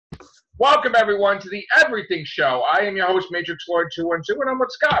Welcome, everyone, to the Everything Show. I am your host, Matrixlord212, and I'm with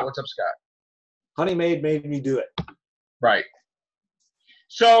Scott. What's up, Scott? Honey Maid made me do it. Right.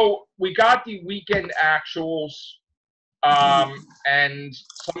 So we got the weekend actuals, and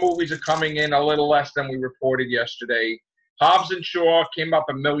some movies are coming in a little less than we reported yesterday. Hobbs and Shaw came up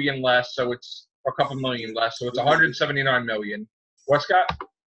 $1 million less, so it's a couple million less, so it's $179 million. What, Scott?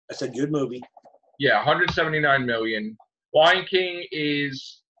 I said good movie. Yeah, $179 million. Lion King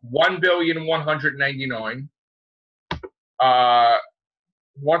is $1,199,000,000.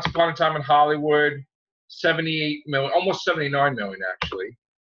 Once Upon a Time in Hollywood, $78 million, almost $79 million actually.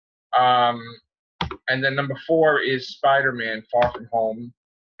 And then number 4 is Spider-Man: Far From Home,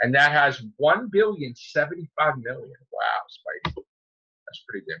 and that has $1,075,000,000. Wow, Spidey, that's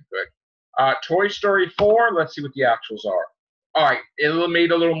pretty damn good. Toy Story 4. Let's see what the actuals are. All right, it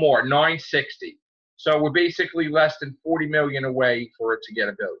made a little more, $960. So we're basically less than $40 million away for it to get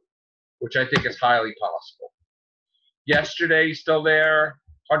 $1 billion, which I think is highly possible. Yesterday, still there,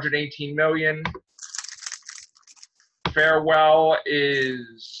 $118 million. Farewell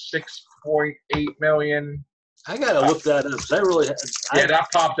is $6.8 million. I gotta look that up. That really, that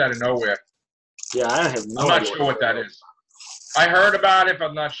popped out of nowhere. Yeah, I have no I'm idea. not sure what that is. I heard about it, but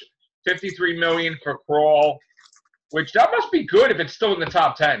I'm not sure. $53 million for Crawl, which that must be good if it's still in the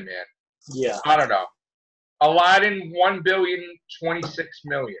top 10, man. Yeah. I don't know. Aladdin,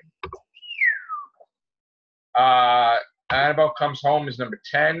 $1,026,000,000. Annabelle Comes Home is number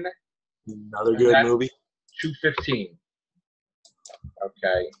 10. Another good movie. $215.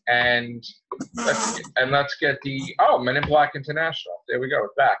 Okay, and let's get the Men in Black International. There we go.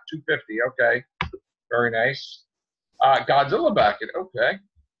 It's back. $250. Okay, very nice. Godzilla back at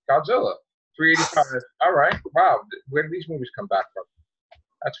Godzilla. $385. All right. Wow. Where did these movies come back from?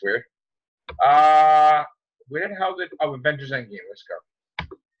 That's weird. Where the hell did Avengers Endgame? Let's go.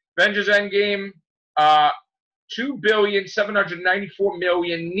 Avengers Endgame.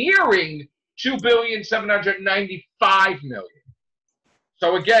 $2,794,000,000, nearing $2,795,000,000.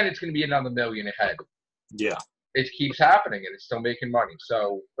 So again, it's going to be another $1 million ahead. Yeah. It keeps happening, and it's still making money.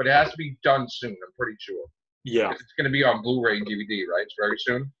 So, but it has to be done soon. I'm pretty sure. Yeah. It's going to be on Blu-ray and DVD, right? It's very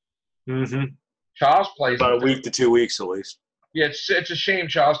soon. Mm-hmm. Child's Play about a week to 2 weeks at least. Yeah, it's a shame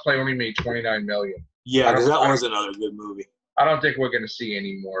Child's Play only made $29 million. Yeah, because that was another good movie. I don't think we're going to see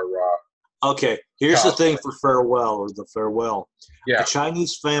any more. Okay, here's the thing for Farewell, or The Farewell. Yeah. A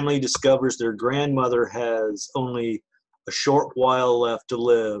Chinese family discovers their grandmother has only a short while left to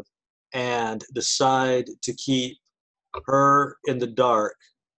live and decide to keep her in the dark,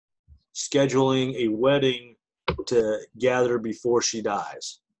 scheduling a wedding to gather before she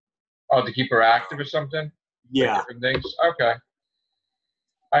dies. Oh, to keep her active or something? Yeah. Like different things? Okay.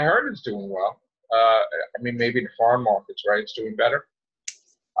 I heard it's doing well. I mean, maybe the foreign markets, right? It's doing better.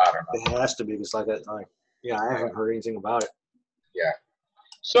 I don't know. It has to be. It's like I haven't heard anything about it. Yeah.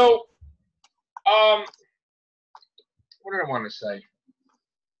 So, what did I want to say?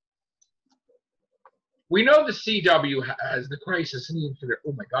 We know the CW has the Crisis in the Infinite.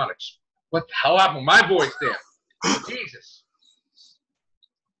 Oh my God! What the hell happened? My voice there. Jesus.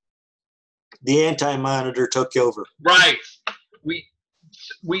 The anti-monitor took over. Right.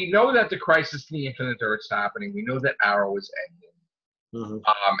 We know that the Crisis in the Infinite Earth's happening. We know that Arrow is ending. Mm-hmm.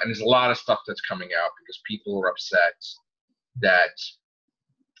 And there's a lot of stuff that's coming out because people are upset that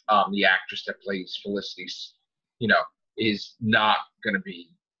the actress that plays Felicity, is not going to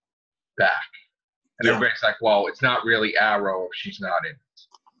be back. And everybody's like, well, it's not really Arrow if she's not in it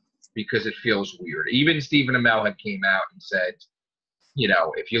because it feels weird. Even Stephen Amell had came out and said,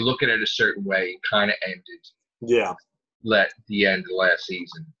 if you look at it a certain way, it kind of ended. Yeah. Let the end of the last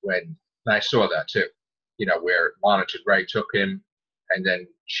season and I saw that too, where Monitored Right took him and then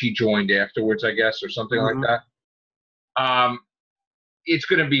she joined afterwards, I guess, or something like that. It's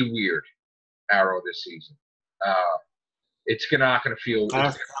going to be weird, Arrow, this season. It's not going to feel.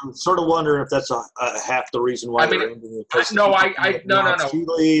 I'm sort of wondering if that's half the reason why they're ending it. No. She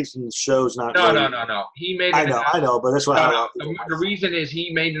leaves and the show's not. No. He made. I know, but that's what. The reason is he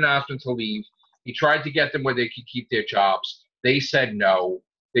made an announcement to leave. He tried to get them where they could keep their jobs. They said no.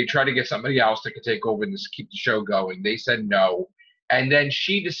 They tried to get somebody else that could take over and just keep the show going. They said no. And then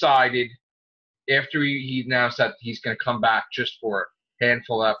she decided, after he announced that he's going to come back just for a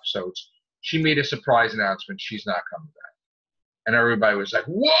handful of episodes, she made a surprise announcement. She's not coming back. And everybody was like,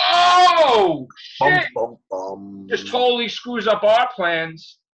 whoa! Shit! Just totally screws up our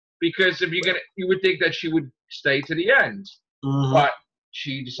plans because you would think that she would stay to the end. Mm-hmm. But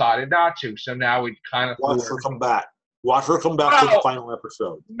she decided not to. So now we kind of watch her come back. Watch her come back for the final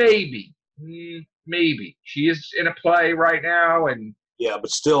episode. Maybe. She is in a play right now, and Yeah,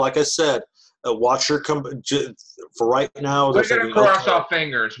 but still, like I said, watch her come. For right now, we're going to cross our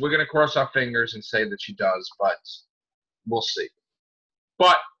fingers. We're going to cross our fingers and say that she does, but we'll see.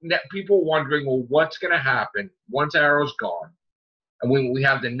 But people are wondering, well, what's going to happen once Arrow's gone? And when we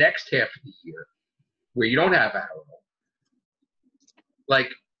have the next half of the year where you don't have Arrow, like,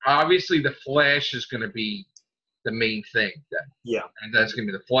 obviously the Flash is going to be the main thing then. Yeah. And that's going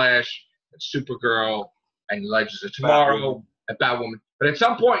to be the Flash and Supergirl and Legends of Tomorrow and Batwoman. But at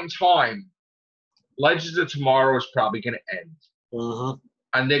some point in time, Legends of Tomorrow is probably going to end. Mm-hmm.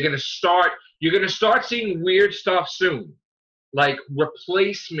 And you're going to start seeing weird stuff soon. Like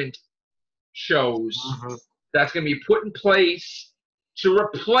replacement shows that's going to be put in place to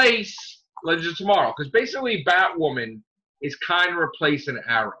replace Legends of Tomorrow. Because basically Batwoman is kind of replacing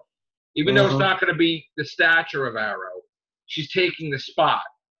Arrow. Even though it's not going to be the stature of Arrow, she's taking the spot.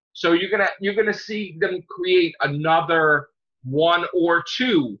 So you're gonna see them create another 1 or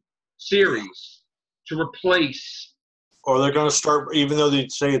 2 series to replace. Or they're going to start, even though they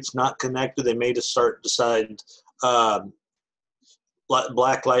say it's not connected, they may decide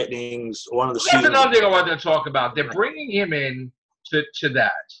Black Lightning's one of the That's another thing I wanted to talk about. They're bringing him in to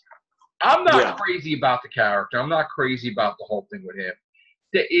that. I'm not crazy about the character. I'm not crazy about the whole thing with him.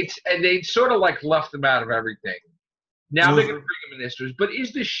 And they sort of like left him out of everything. Now they're going to bring him in this. But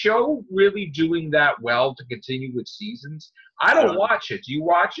is the show really doing that well to continue with seasons? I don't watch it. Do you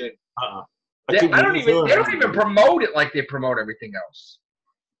watch it? They don't even promote it like they promote everything else.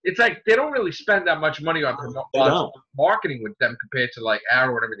 It's like they don't really spend that much money on marketing with them compared to like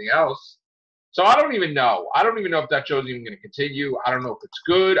Arrow and everything else. So I don't even know. I don't even know if that show's even going to continue. I don't know if it's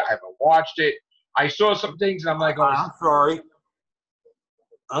good. I haven't watched it. I saw some things and I'm like, oh,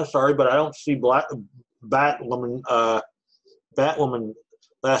 I'm sorry, but I don't see Batwoman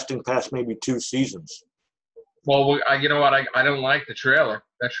lasting past maybe 2 seasons. Well, you know what? I don't like the trailer.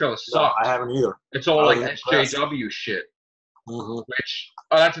 That trailer sucks. No, I haven't either. It's all like SJW shit. Which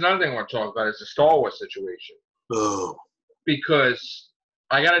that's another thing I want to talk about is the Star Wars situation. Oh. Because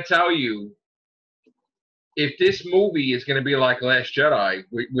I got to tell you, if this movie is going to be like Last Jedi,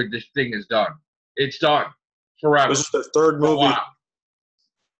 this thing is done. It's done forever. This is their 3rd movie. Wow.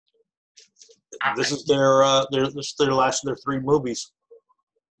 This is their last of their 3 movies.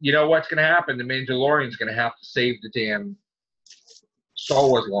 You know what's going to happen? The Mandalorian's going to have to save the damn Star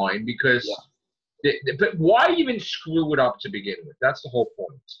Wars line because. But why even screw it up to begin with? That's the whole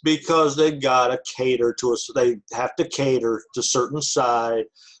point. Because they gotta cater to us. They have to cater to certain side.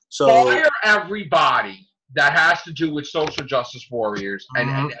 So fire everybody that has to do with social justice warriors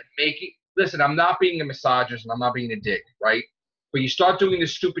and make it. Listen, I'm not being a misogynist and I'm not being a dick, right? But you start doing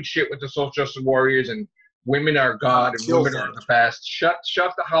this stupid shit with the social justice warriors and women are God and women are the best. Shut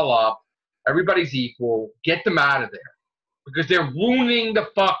the hell up. Everybody's equal. Get them out of there because they're ruining the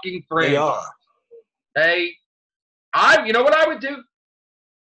fucking franchise. They are. Hey, you know what I would do?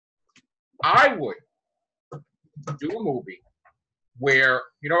 I would do a movie where,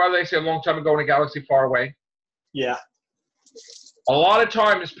 you know how they say a long time ago in a galaxy far away? Yeah. A lot of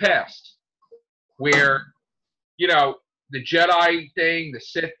time has passed where, you know, the Jedi thing, the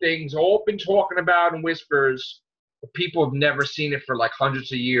Sith thing's all been talking about in whispers, but people have never seen it for like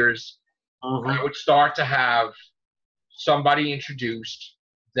hundreds of years. I would start to have somebody introduced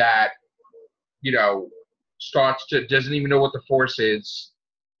that, you know, doesn't even know what the Force is,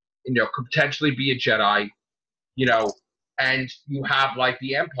 you know, could potentially be a Jedi, you know, and you have like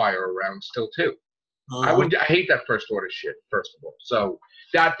the Empire around still too. I hate that First Order shit, first of all. So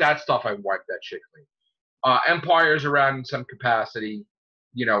that stuff, I wipe that shit clean. Empire's around in some capacity,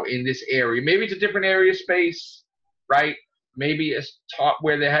 you know, in this area. Maybe it's a different area of space, right? Maybe it's top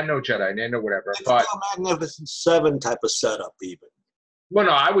where they had no Jedi, they had no whatever. It's but a Magnificent 7 type of setup, even. Well,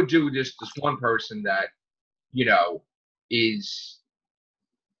 no, I would do this one person that, you know, is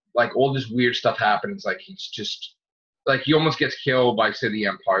like all this weird stuff happens. Like he's just like he almost gets killed by, say, the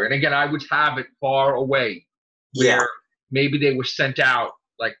Empire. And again, I would have it far away where maybe they were sent out,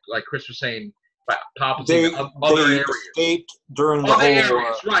 like Chris was saying, Palpatine, other areas. Escaped during the whole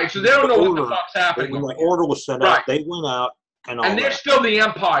areas, right? So they don't know what the fuck's happening. When the order was sent out, they went out and they're still the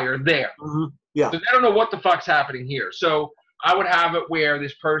Empire there. Yeah. So they don't know what the fuck's happening here. So I would have it where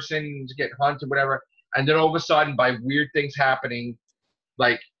this person's getting hunted, whatever, and then all of a sudden, by weird things happening,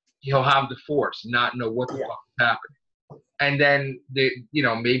 like he'll have the Force, not know what the fuck is happening, and then you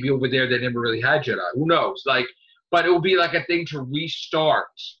know, maybe over there they never really had Jedi. Who knows? Like, but it will be like a thing to restart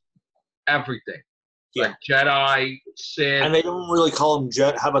everything, like Jedi, Sith, and they don't really call them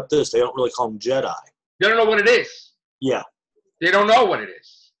Jedi. How about this? They don't really call them Jedi. They don't know what it is. Yeah, they don't know what it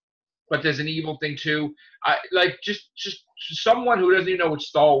is. but there's an evil thing too. I like just someone who doesn't even know what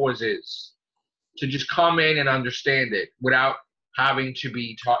Star Wars is to just come in and understand it without having to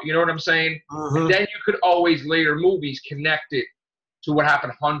be taught. You know what I'm saying? And then you could always later movies connect it to what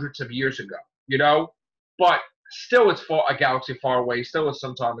happened hundreds of years ago. You know, but still it's a galaxy far away. Still it's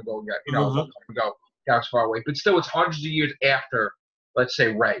some time ago. You know, some time ago, galaxy far away. But still it's hundreds of years after, let's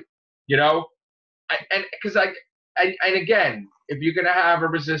say, Rey. You know, and again, if you're gonna have a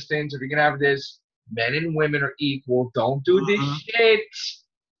resistance, if you're gonna have this, men and women are equal. Don't do this shit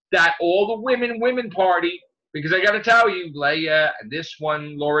that all the women party. Because I gotta tell you, Leia and this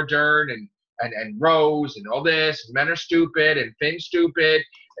one, Laura Dern and Rose and all this, men are stupid and Finn's stupid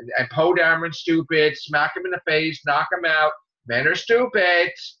and Poe Dameron's stupid. Smack him in the face, knock him out. Men are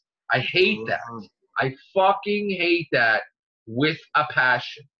stupid. I hate that. I fucking hate that with a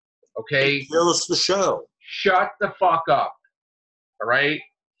passion. Okay? It kills the show. Shut the fuck up. All right?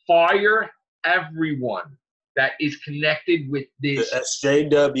 Fire everyone that is connected with this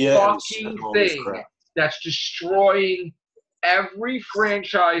SJW fucking thing that's destroying every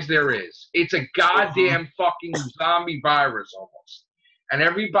franchise there is. It's a goddamn fucking zombie virus almost. And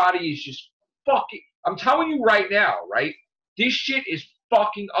everybody is just fucking... I'm telling you right now, right? This shit is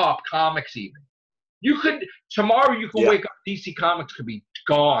fucking up comics even. Tomorrow you can wake up, DC Comics could be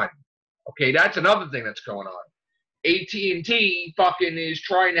gone. Okay, that's another thing that's going on. AT&T fucking is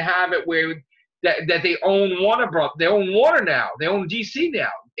trying to have it where that they own Warner Bros. They own Warner now. They own DC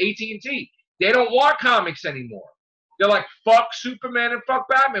now. AT&T. They don't want comics anymore. They're like, fuck Superman and fuck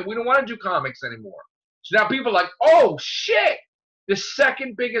Batman. We don't want to do comics anymore. So now people are like, oh shit, the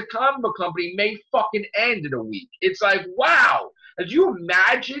second biggest comic book company may fucking end in a week. It's like, wow. Do you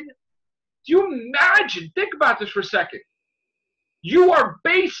imagine? Think about this for a second. You are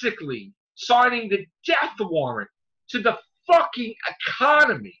basically signing the death warrant to the fucking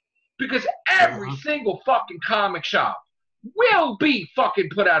economy because every single fucking comic shop will be fucking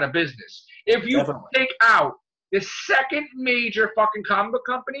put out of business. If you take out the second major fucking comic book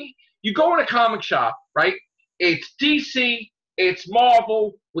company, you go in a comic shop, right? It's DC, it's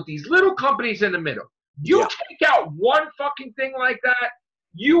Marvel, with these little companies in the middle. You take out one fucking thing like that,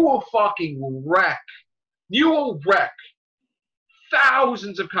 you will fucking wreck. You will wreck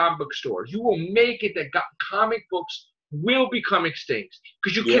thousands of comic book stores. You will make it that comic books will become extinct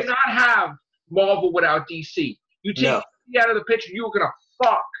because you cannot have Marvel without DC. You take DC out of the picture, you're going to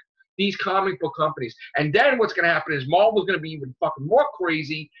fuck these comic book companies. And then what's going to happen is Marvel's going to be even fucking more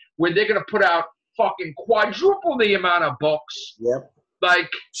crazy where they're going to put out fucking quadruple the amount of books. Yep. Like,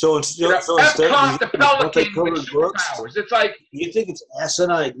 instead the Pelican with superpowers. It's like, you think it's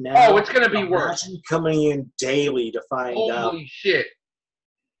asinine now? Oh, it's going to be worse. Coming in daily to find out. Holy shit.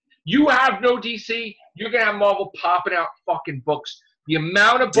 You have no DC, you're going to have Marvel popping out fucking books. The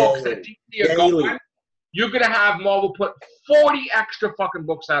amount of books that DC are going, you're going to have Marvel put 40 extra fucking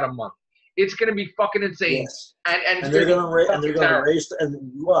books out a month. It's going to be fucking insane. Yes. And they're going to raise, and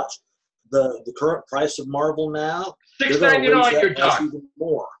watch, the current price of Marvel now, $6.99, you're done. Even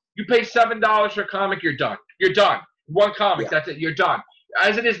more. You pay $7 for a comic, you're done. You're done. One comic, that's it. You're done.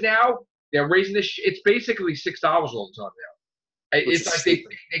 As it is now, they're raising this. It's basically $6 all the time now. It's like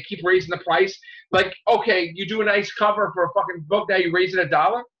they keep raising the price. Like, okay, you do a nice cover for a fucking book, now you raise it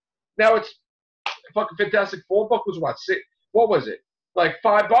 $1. Now it's fucking Fantastic Four book was what? What was it? Like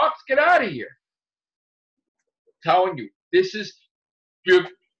 $5? Get out of here. I'm telling you,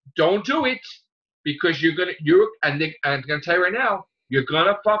 don't do it because I'm gonna tell you right now, you're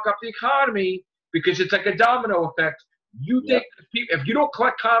gonna fuck up the economy because it's like a domino effect. You think if you don't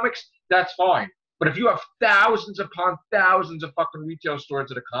collect comics, that's fine. But if you have thousands upon thousands of fucking retail stores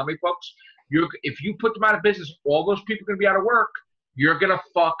that are comic books, if you put them out of business, all those people are gonna be out of work. You're gonna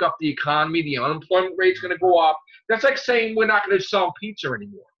fuck up the economy. The unemployment rate's gonna go up. That's like saying we're not gonna sell pizza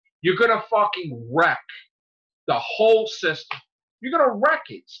anymore. You're gonna fucking wreck the whole system. You're gonna wreck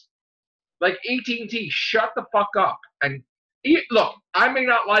it. Like AT&T, shut the fuck up. And look, I may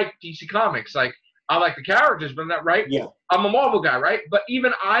not like DC Comics. Like, I like the characters, but not right. Yeah. I'm a Marvel guy, right? But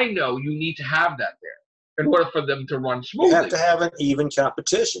even I know you need to have that there in order for them to run smoothly. You have to have an even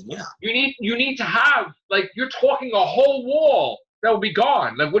competition. Yeah. You need to have, like, you're talking a whole wall that will be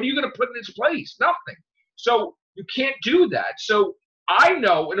gone. Like, what are you going to put in its place? Nothing. So you can't do that. So I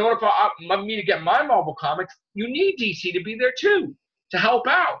know in order for me to get my Marvel comics, you need DC to be there too to help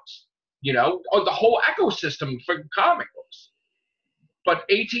out. You know, or the whole ecosystem for comic books. But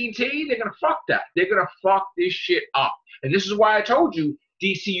AT&T, they're going to fuck that. They're going to fuck this shit up. And this is why I told you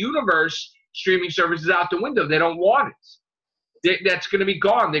DC Universe streaming service is out the window. They don't want it. That's going to be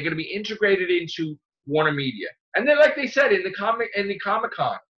gone. They're going to be integrated into Warner Media. And then, like they said in the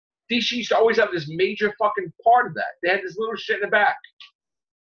Comic-Con, DC used to always have this major fucking part of that. They had this little shit in the back.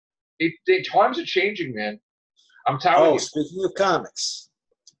 Times are changing, man. I'm telling you. Speaking of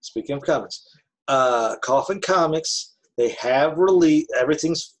comics, Coffin Comics, they have released,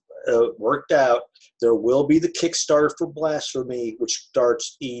 everything's worked out. There will be the Kickstarter for Blasphemy, which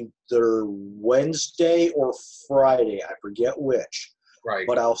starts either Wednesday or Friday. I forget which. Right.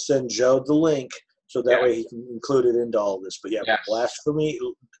 But I'll send Joe the link so that way he can include it into all this. But Blasphemy.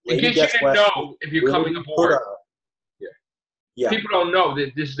 In case you didn't know, if you're coming aboard. Yeah. People don't know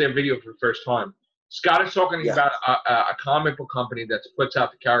that this is their video for the first time. Scott is talking about a comic book company that puts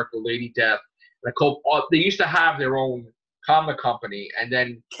out the character Lady Death. They used to have their own comic company, and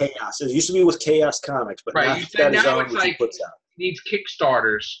then Chaos. It used to be with Chaos Comics, but now it's like needs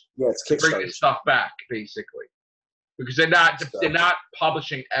Kickstarters. Yeah, it's Kickstarters. To bring the stuff back, basically, because they're not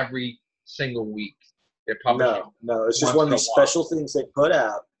publishing every single week. They're publishing. No, it's just one of these special things they put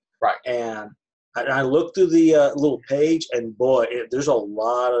out. Right. And I looked through the little page, and boy, there's a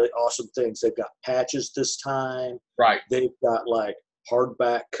lot of awesome things. They've got patches this time. Right. They've got like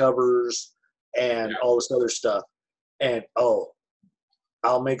hardback covers and all this other stuff. And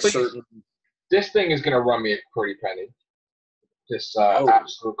I'll make certain. This thing is going to run me a pretty penny. This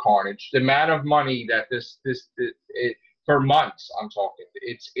absolute carnage. The amount of money that this for months. I'm talking.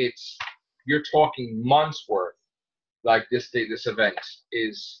 You're talking months worth. Like this event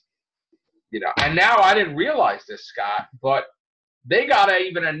is. And now I didn't realize this, Scott, but they got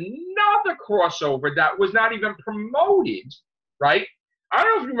even another crossover that was not even promoted, right? I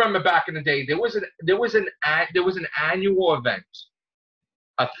don't know if you remember back in the day, there was an annual event,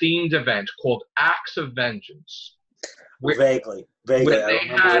 a themed event called Acts of Vengeance. Vaguely. Where they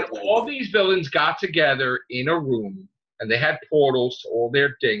had all these villains got together in a room, and they had portals to all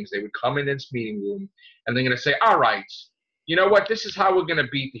their things. They would come in this meeting room, and they're going to say, all right, you know what? This is how we're gonna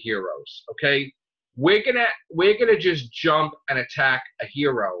beat the heroes. Okay, we're gonna just jump and attack a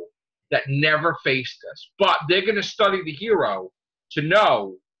hero that never faced us, but they're gonna study the hero to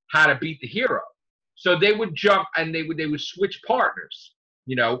know how to beat the hero. So they would jump and they would switch partners,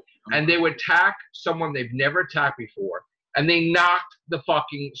 and they would attack someone they've never attacked before, and they knocked the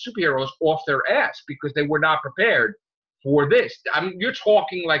fucking superheroes off their ass because they were not prepared for this. I mean, you're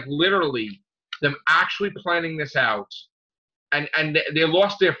talking like literally them actually planning this out. And they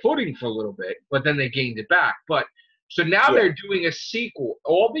lost their footing for a little bit, but then they gained it back. So now they're doing a sequel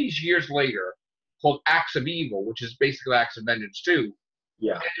all these years later called Acts of Evil, which is basically Acts of Vengeance 2.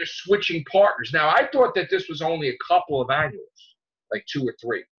 Yeah. And they're switching partners. Now, I thought that this was only a couple of annuals, like 2 or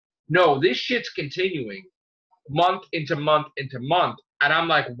 3. No, this shit's continuing month into month into month. And I'm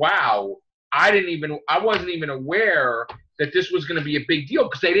like, wow, I wasn't even aware that this was going to be a big deal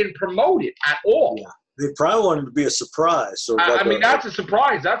because they didn't promote it at all. Yeah. They probably wanted to be a surprise. So I mean, that's a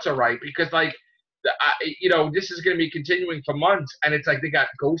surprise. That's all right because, this is going to be continuing for months, and it's like they got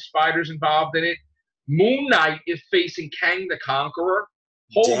Ghost Spiders involved in it. Moon Knight is facing Kang the Conqueror.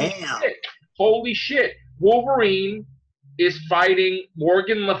 Holy shit! Wolverine is fighting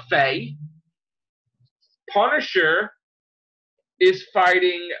Morgan Le Fay. Punisher is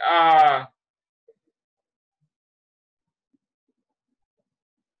fighting.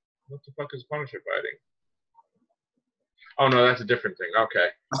 What the fuck is Punisher fighting? Oh no, that's a different thing. Okay.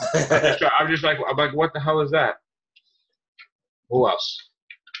 I'm like, what the hell is that? Who else?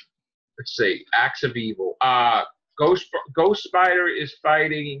 Let's see. Acts of Evil. Ghost Spider is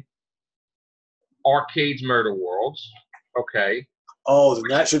fighting Arcade's Murder Worlds. Okay. Oh, then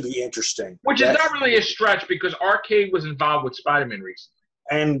that should be interesting. Which is not really a stretch because Arcade was involved with Spider-Man recently.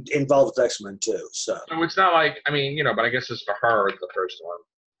 And involved with X-Men too. So it's not like, but I guess it's for her, the first one.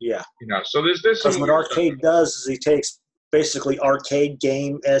 Yeah. So there's this. Because what Arcade does is he takes basically arcade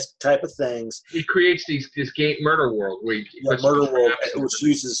game-esque type of things. He creates this game Murder World where Murder World, which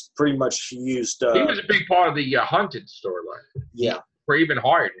uses pretty much he was a big part of the Hunted storyline. Yeah. Craven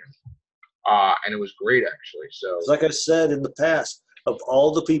hired him, and it was great actually. So like I said in the past, of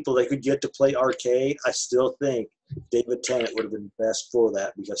all the people they could get to play Arcade, I still think David Tennant would have been best for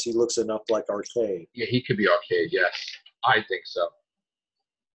that because he looks enough like Arcade. Yeah, he could be Arcade. Yes, I think so.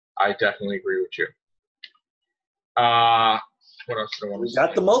 I definitely agree with you. What else do I want to say? We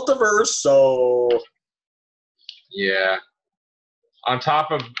got the multiverse, so yeah. On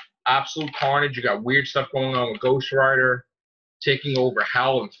top of absolute carnage, you got weird stuff going on with Ghost Rider taking over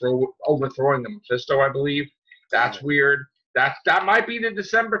Hell and overthrowing the Mephisto, I believe. That's weird. That might be the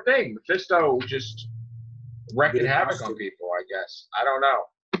December thing. Mephisto just wreaking havoc on people, I guess. I don't know.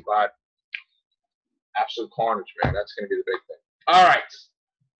 But absolute carnage, man. That's going to be the big thing. All right.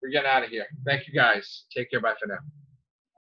 We're getting out of here. Thank you, guys. Take care. Bye for now.